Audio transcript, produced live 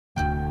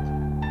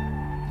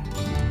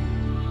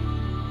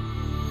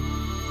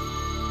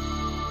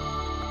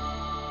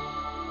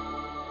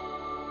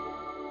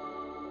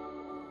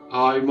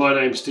Hi, my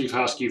name's Steve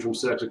Haskew from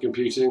Circular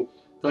Computing.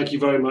 Thank you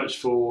very much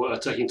for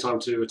taking time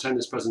to attend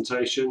this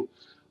presentation.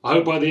 I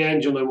hope by the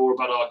end you'll know more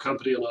about our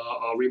company and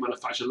our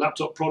remanufactured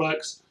laptop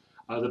products,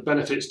 the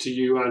benefits to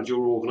you and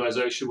your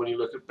organisation when you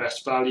look at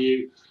best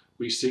value.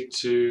 We seek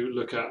to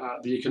look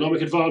at the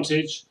economic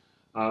advantage,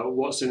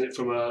 what's in it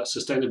from a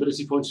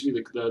sustainability point of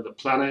view, the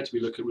planet.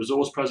 We look at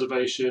resource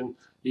preservation,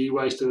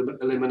 e-waste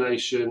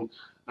elimination,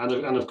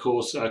 and of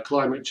course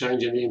climate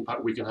change and the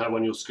impact we can have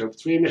on your Scope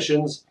 3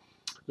 emissions,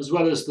 as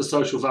well as the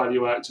Social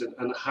Value Act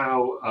and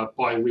how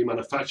buying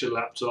remanufactured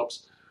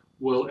laptops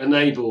will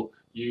enable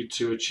you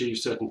to achieve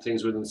certain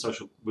things within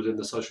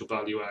the Social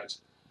Value Act.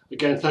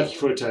 Again, thank you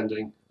for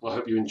attending. I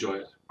hope you enjoy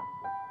it.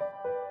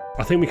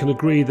 I think we can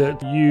agree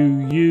that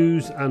you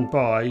use and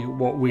buy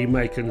what we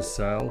make and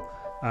sell,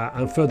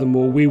 and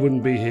furthermore, we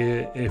wouldn't be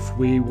here if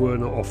we were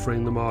not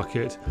offering the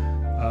market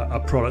a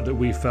product that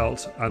we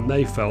felt and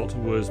they felt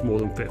was more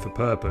than fit for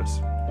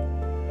purpose.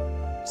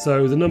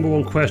 So the number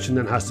one question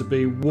then has to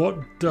be,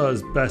 what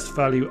does best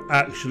value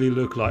actually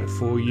look like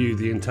for you,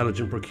 the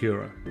intelligent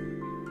procurer?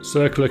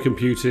 Circular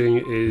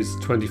Computing is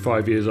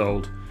 25 years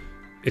old.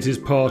 It is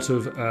part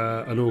of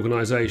an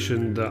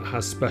organisation that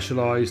has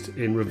specialised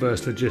in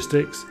reverse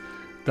logistics.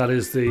 That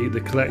is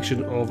the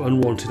collection of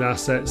unwanted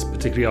assets,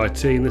 particularly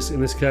IT in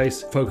this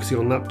case, focusing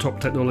on laptop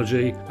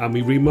technology, and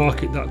we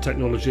remarket that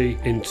technology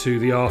into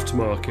the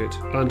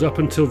aftermarket. And up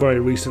until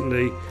very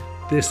recently,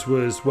 this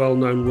was well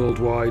known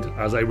worldwide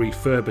as a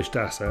refurbished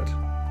asset.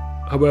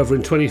 However,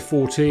 in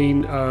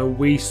 2014,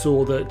 we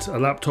saw that a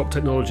laptop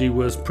technology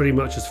was pretty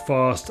much as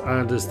fast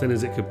and as thin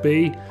as it could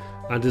be,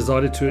 and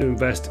decided to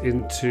invest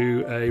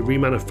into a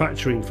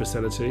remanufacturing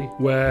facility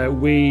where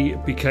we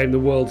became the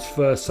world's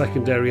first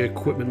secondary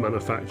equipment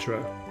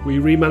manufacturer. We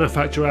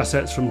remanufacture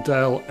assets from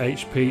Dell,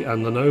 HP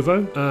and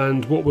Lenovo,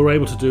 and what we're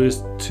able to do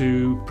is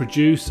to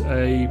produce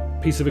a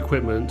piece of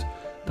equipment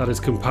that is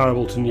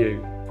comparable to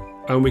new.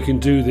 And we can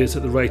do this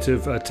at the rate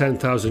of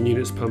 10,000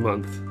 units per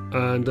month.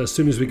 And as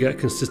soon as we get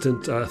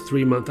consistent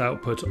 3-month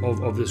output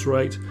of this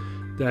rate,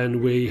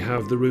 then we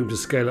have the room to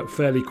scale up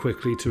fairly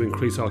quickly to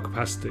increase our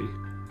capacity.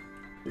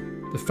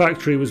 The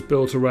factory was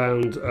built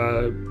around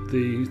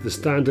the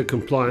standard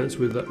compliance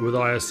with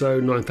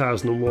ISO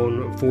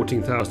 9001,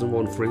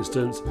 14001 for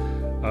instance,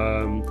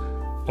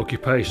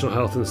 occupational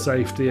health and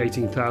safety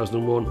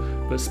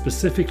 18001, but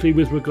specifically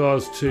with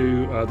regards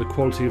to the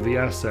quality of the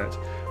asset,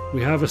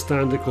 we have a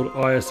standard called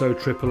ISO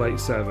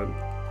 8887.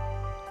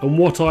 And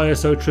what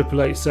ISO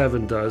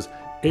 8887 does,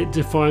 it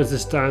defines the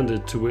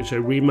standard to which a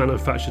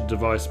remanufactured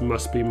device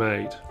must be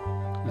made.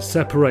 It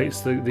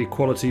separates the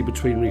quality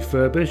between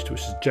refurbished,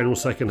 which is general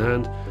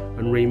second-hand,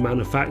 and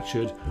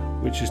remanufactured,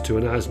 which is to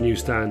an as-new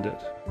standard.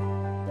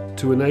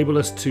 To enable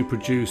us to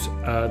produce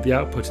the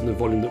output in the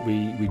volume that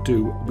we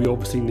do, we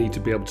obviously need to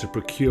be able to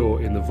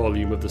procure in the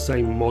volume of the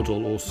same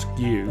model or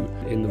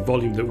SKU in the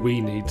volume that we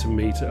need to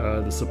meet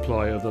the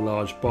supply of the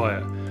large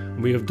buyer.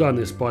 And we have done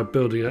this by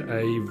building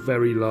a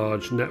very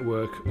large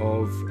network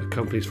of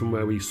companies from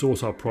where we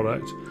source our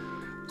product.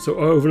 So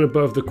over and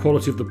above the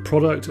quality of the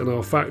product and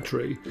our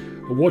factory,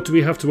 what do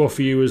we have to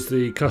offer you as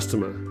the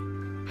customer?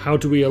 How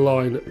do we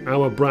align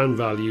our brand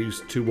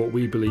values to what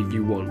we believe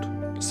you want?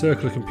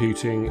 Circular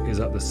computing is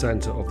at the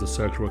centre of the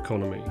circular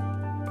economy.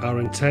 Our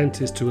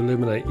intent is to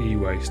eliminate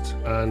e-waste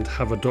and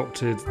have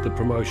adopted the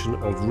promotion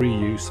of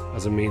reuse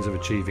as a means of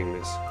achieving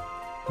this.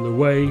 And the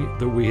way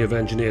that we have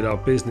engineered our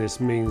business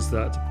means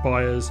that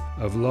buyers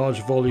of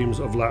large volumes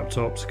of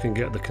laptops can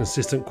get the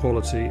consistent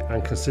quality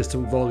and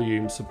consistent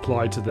volume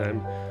supplied to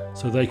them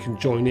so they can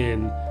join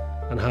in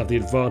and have the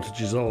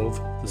advantages of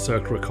the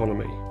circular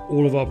economy.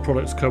 All of our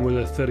products come with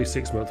a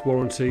 36-month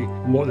warranty,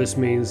 and what this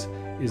means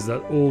is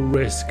that all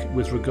risk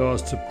with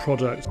regards to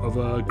product of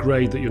a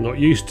grade that you're not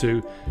used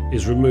to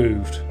is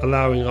removed,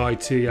 allowing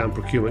IT and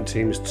procurement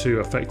teams to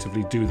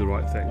effectively do the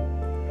right thing.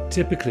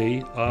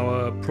 Typically,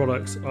 our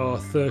products are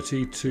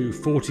 30 to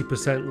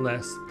 40%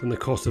 less than the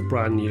cost of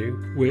brand new,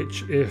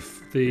 which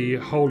if the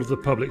whole of the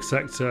public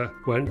sector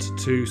went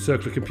to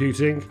circular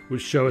computing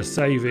would show a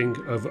saving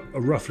of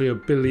roughly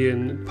 £1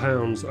 billion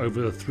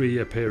over a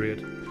 3-year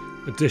period.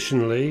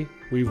 Additionally,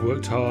 we've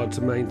worked hard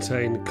to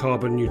maintain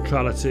carbon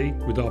neutrality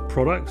with our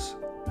products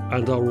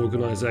and our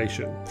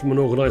organisation. From an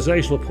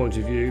organisational point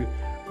of view,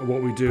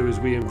 what we do is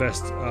we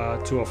invest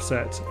to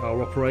offset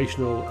our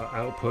operational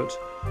output,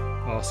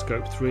 our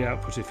Scope 3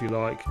 output if you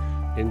like,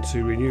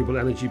 into renewable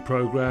energy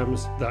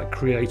programs that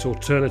create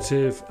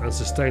alternative and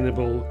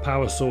sustainable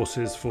power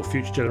sources for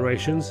future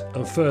generations.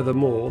 And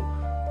furthermore,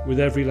 with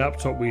every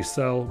laptop we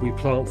sell, we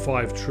plant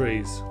 5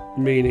 trees,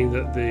 meaning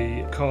that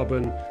the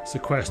carbon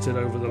sequestered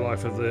over the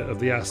life of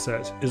the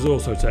asset is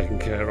also taken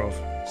care of.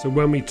 So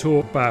when we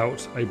talk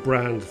about a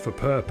brand for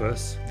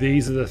purpose,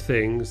 these are the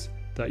things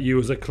that you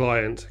as a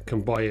client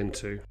can buy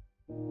into.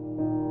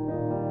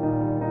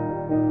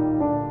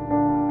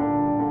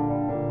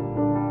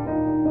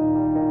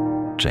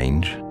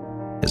 Change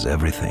is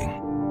everything.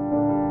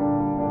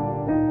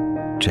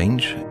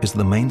 Change is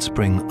the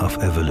mainspring of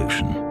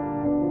evolution,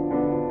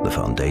 the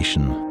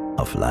foundation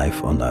of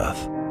life on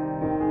Earth.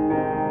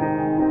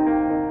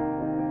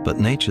 But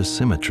nature's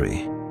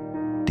symmetry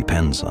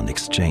depends on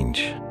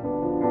exchange.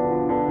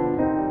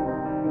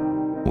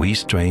 We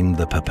strain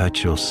the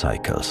perpetual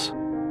cycles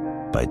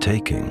by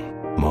taking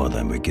more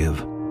than we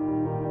give.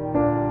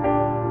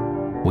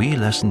 We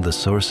lessen the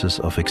sources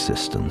of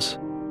existence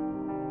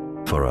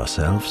for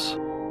ourselves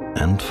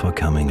and for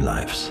coming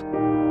lives.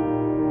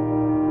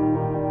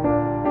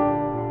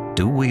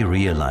 Do we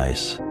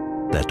realize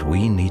that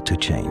we need to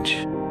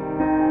change?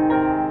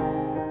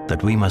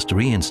 That we must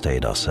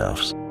reinstate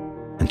ourselves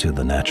into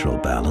the natural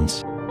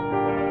balance?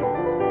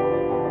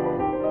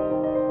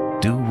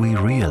 Do we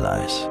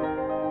realize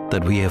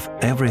that we have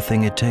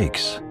everything it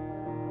takes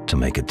to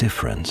make a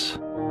difference?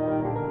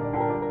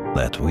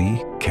 That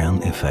we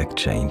can effect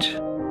change?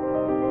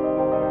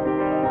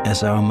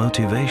 As our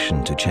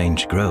motivation to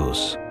change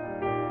grows,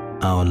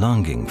 our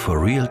longing for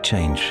real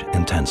change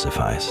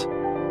intensifies.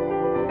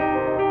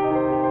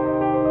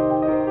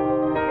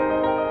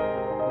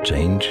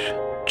 Change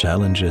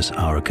challenges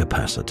our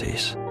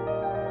capacities,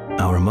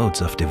 our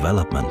modes of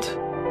development.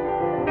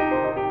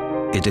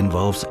 It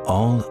involves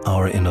all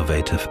our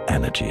innovative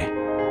energy.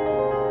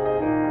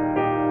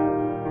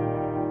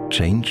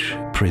 Change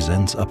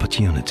presents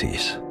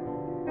opportunities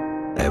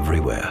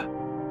everywhere,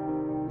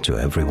 to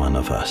every one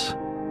of us.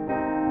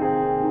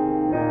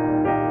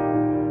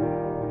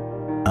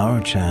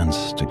 Our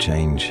chance to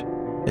change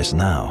is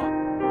now.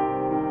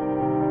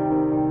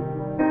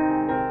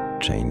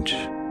 Change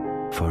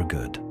for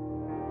good.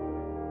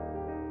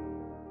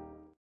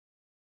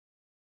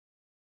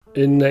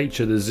 In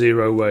nature, there's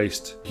zero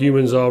waste.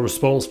 Humans are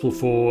responsible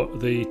for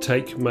the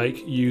take,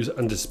 make, use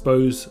and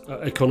dispose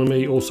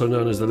economy, also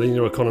known as the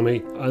linear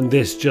economy, and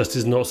this just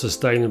is not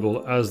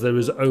sustainable as there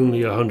is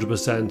only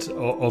 100%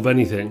 of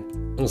anything.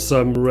 And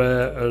some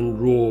rare and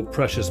raw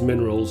precious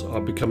minerals are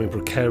becoming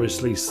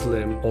precariously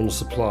slim on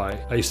supply.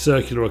 A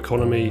circular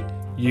economy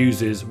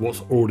uses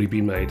what's already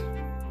been made.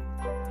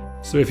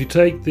 So if you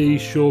take the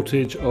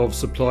shortage of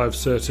supply of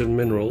certain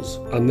minerals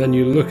and then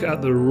you look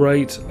at the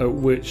rate at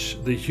which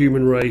the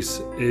human race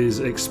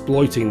is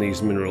exploiting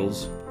these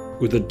minerals,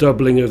 with the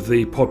doubling of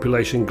the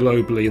population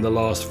globally in the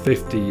last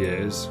 50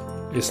 years,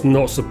 it's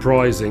not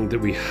surprising that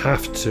we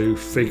have to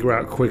figure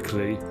out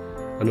quickly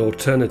an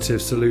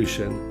alternative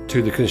solution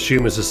to the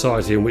consumer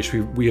society in which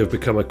we have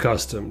become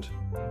accustomed.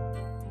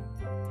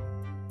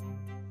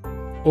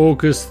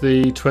 August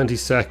the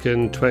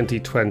 22nd,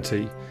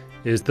 2020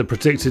 is the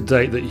predicted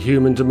date that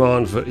human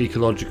demand for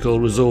ecological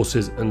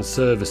resources and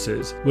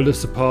services will have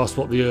surpassed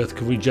what the Earth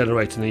can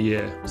regenerate in a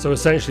year. So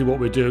essentially what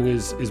we're doing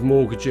is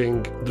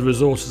mortgaging the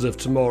resources of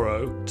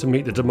tomorrow to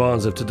meet the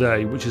demands of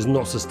today, which is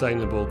not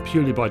sustainable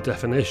purely by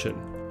definition.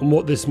 And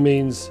what this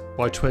means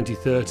by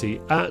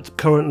 2030 at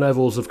current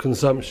levels of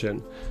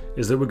consumption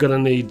is that we're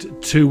going to need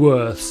 2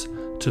 Earths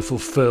to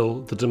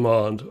fulfill the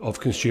demand of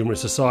consumer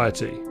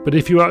society. But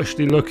if you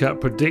actually look at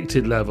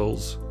predicted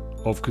levels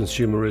of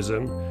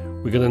consumerism,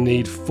 we're going to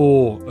need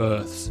 4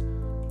 Earths.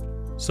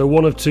 So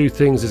one of 2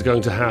 things is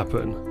going to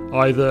happen.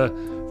 Either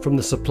from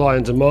the supply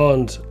and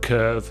demand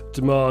curve,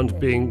 demand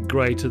being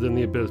greater than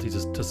the ability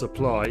to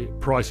supply,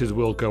 prices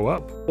will go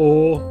up,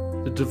 or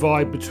the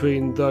divide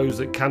between those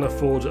that can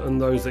afford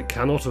and those that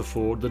cannot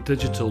afford, the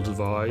digital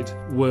divide,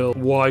 will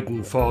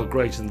widen far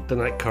greater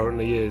than it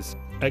currently is,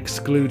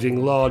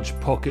 excluding large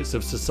pockets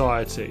of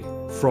society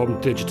from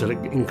digital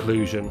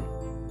inclusion.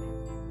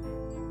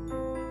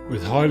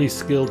 With highly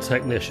skilled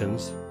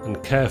technicians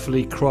and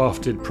carefully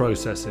crafted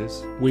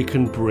processes, we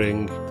can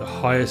bring the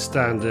highest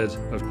standard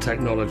of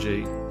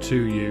technology to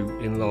you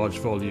in large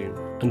volume.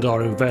 And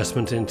our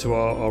investment into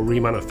our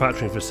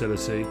remanufacturing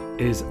facility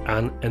is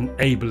an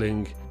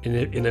enabling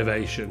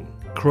innovation,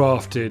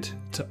 crafted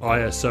to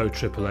ISO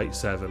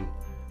 8887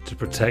 to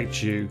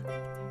protect you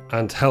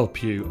and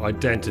help you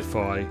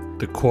identify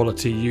the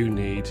quality you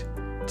need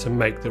to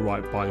make the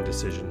right buying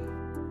decision.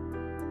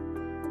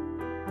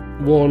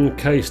 One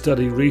case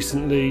study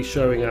recently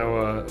showing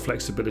our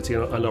flexibility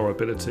and our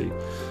ability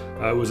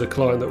was a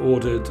client that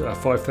ordered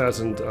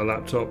 5,000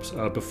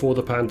 laptops before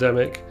the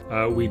pandemic.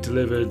 We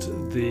delivered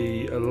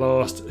the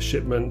last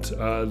shipment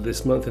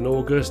this month in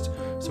August,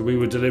 so we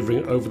were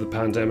delivering over the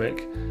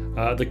pandemic.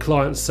 The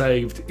client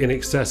saved in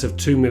excess of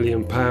 £2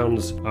 million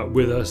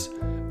with us,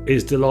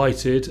 is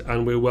delighted,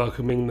 and we're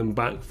welcoming them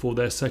back for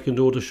their second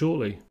order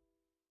shortly.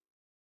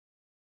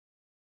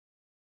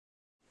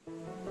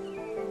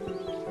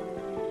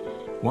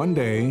 One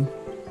day,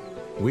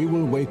 we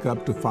will wake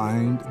up to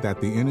find that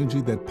the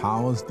energy that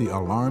powers the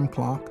alarm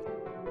clock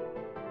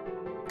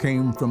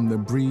came from the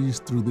breeze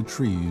through the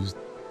trees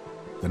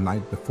the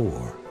night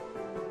before.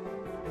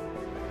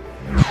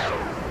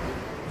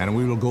 And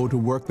we will go to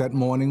work that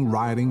morning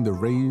riding the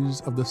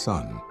rays of the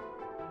sun.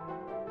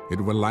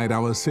 It will light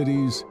our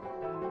cities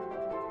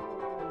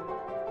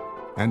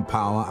and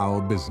power our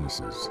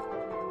businesses.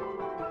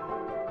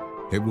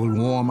 It will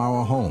warm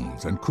our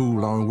homes and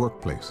cool our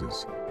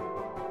workplaces.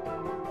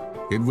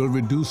 It will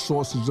reduce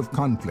sources of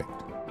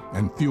conflict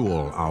and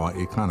fuel our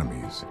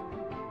economies.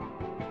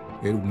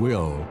 It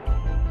will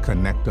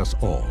connect us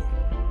all.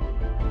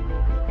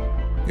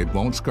 It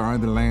won't scar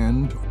the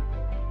land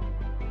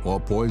or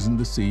poison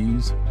the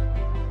seas.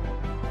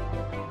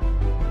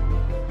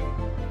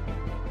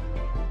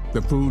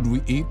 The food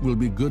we eat will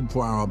be good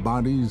for our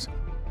bodies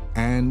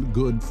and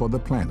good for the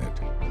planet.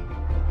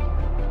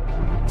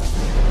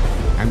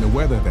 And the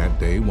weather that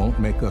day won't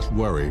make us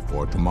worry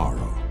for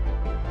tomorrow.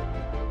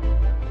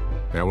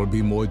 There will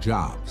be more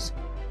jobs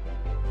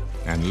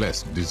and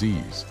less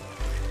disease.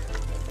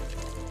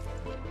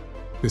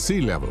 The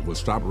sea level will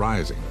stop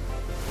rising.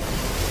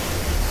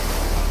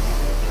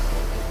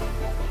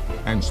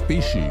 And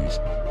species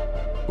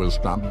will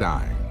stop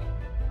dying.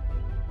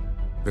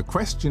 The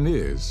question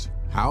is,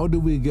 how do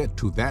we get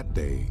to that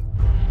day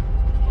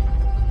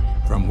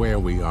from where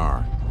we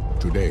are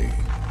today?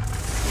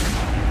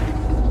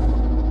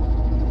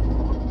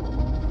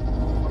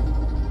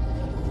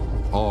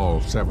 All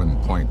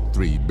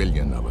 7.3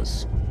 billion of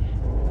us.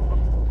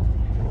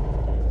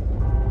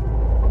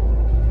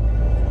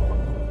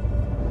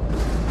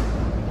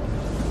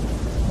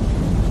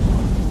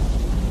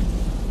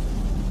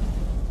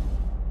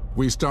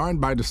 We start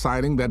by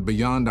deciding that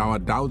beyond our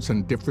doubts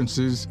and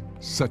differences,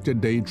 such a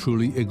day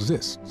truly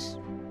exists.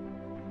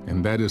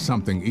 And that is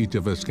something each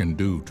of us can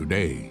do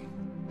today.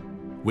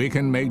 We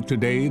can make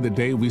today the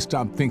day we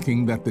stop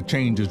thinking that the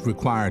changes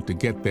required to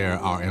get there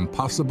are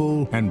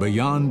impossible and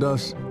beyond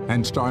us,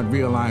 and start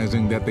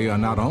realizing that they are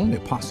not only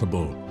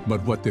possible,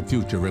 but what the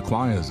future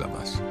requires of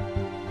us.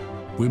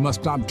 We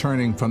must stop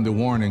turning from the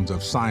warnings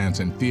of science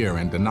and fear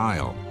and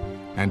denial,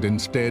 and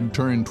instead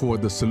turn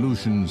toward the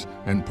solutions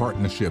and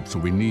partnerships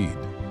we need.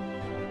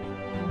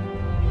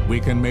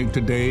 We can make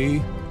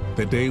today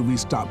the day we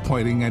stop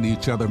pointing at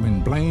each other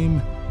in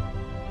blame,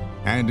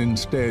 and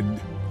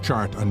instead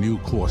chart a new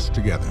course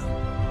together.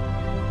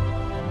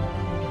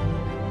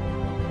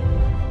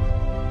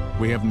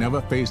 We have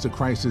never faced a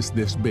crisis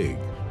this big,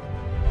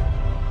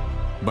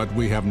 but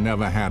we have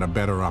never had a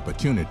better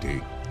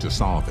opportunity to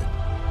solve it.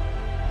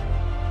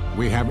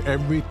 We have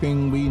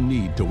everything we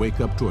need to wake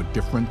up to a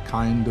different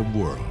kind of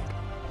world.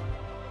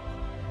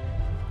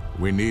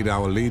 We need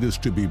our leaders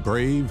to be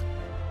brave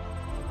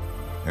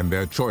and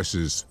their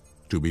choices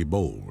to be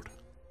bold.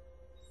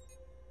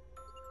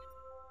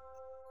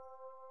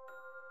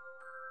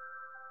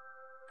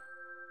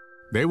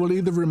 They will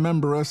either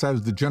remember us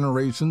as the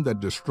generation that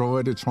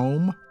destroyed its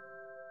home,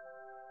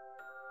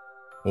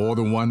 or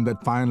the one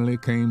that finally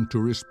came to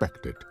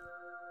respect it.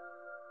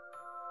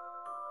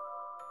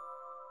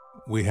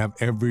 We have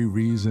every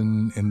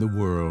reason in the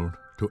world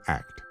to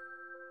act.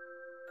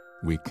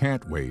 We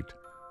can't wait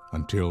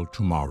until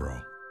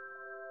tomorrow.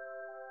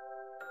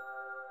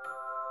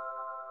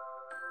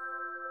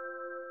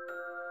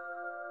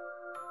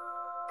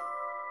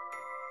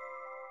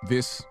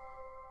 This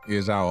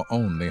is our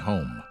only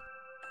home.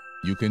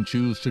 You can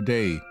choose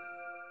today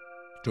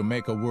to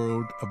make a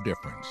world of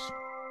difference.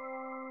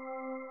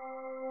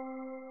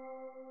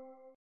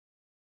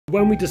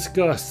 When we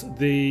discuss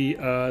the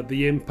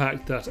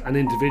impact that an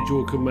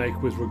individual can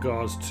make with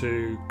regards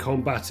to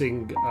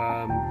combating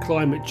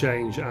climate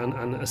change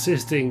and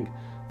assisting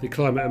the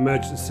climate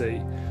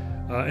emergency,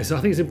 I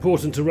think it's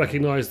important to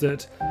recognise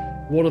that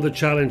one of the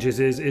challenges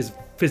is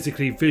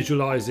physically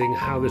visualising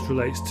how this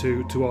relates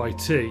to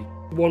IT.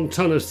 1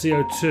 tonne of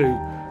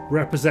CO2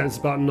 represents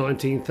about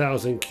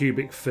 19,000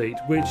 cubic feet,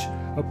 which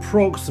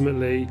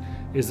approximately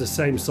is the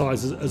same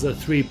size as a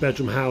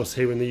 3-bedroom house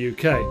here in the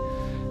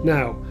UK.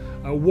 Now,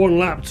 one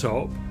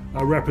laptop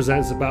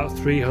represents about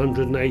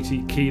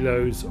 380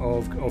 kilos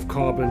of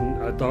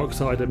carbon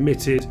dioxide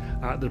emitted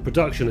at the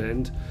production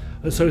end,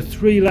 and so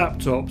 3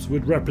 laptops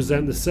would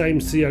represent the same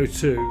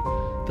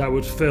CO2 that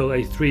would fill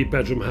a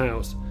 3-bedroom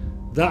house.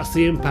 That's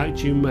the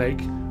impact you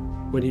make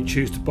when you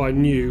choose to buy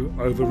new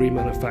over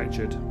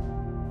remanufactured.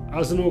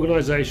 As an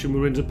organisation,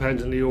 we're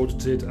independently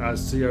audited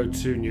as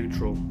CO2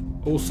 neutral,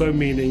 also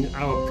meaning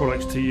our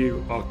products to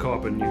you are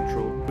carbon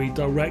neutral. We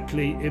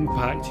directly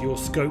impact your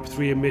Scope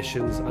 3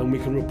 emissions, and we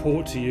can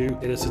report to you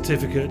in a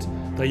certificate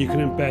that you can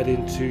embed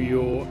into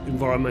your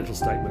environmental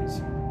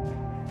statements.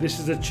 This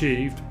is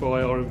achieved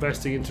by our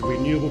investing into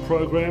renewable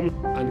program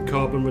and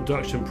carbon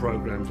reduction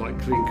programs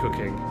like clean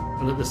cooking.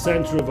 And at the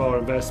centre of our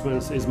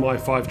investments is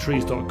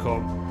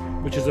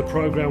my5trees.com, which is a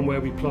program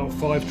where we plant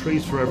 5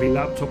 trees for every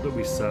laptop that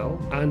we sell.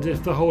 And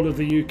if the whole of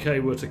the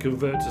UK were to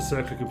convert to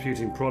circular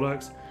computing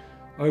products,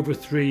 over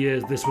 3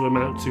 years this will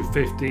amount to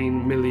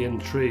 15 million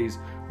trees,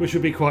 which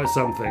would be quite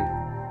something.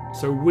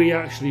 So we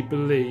actually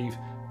believe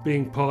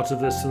being part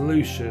of the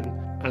solution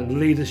and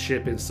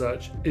leadership in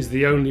such is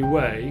the only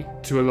way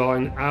to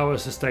align our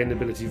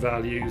sustainability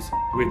values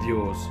with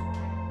yours.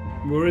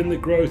 We're in the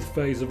growth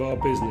phase of our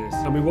business,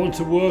 and we want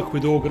to work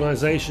with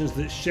organisations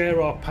that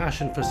share our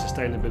passion for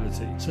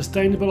sustainability.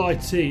 Sustainable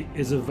IT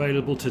is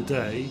available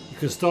today. You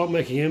can start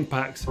making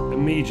impacts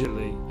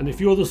immediately. And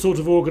if you're the sort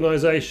of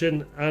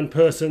organisation and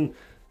person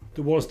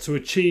that wants to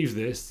achieve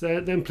this,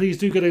 then please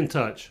do get in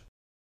touch.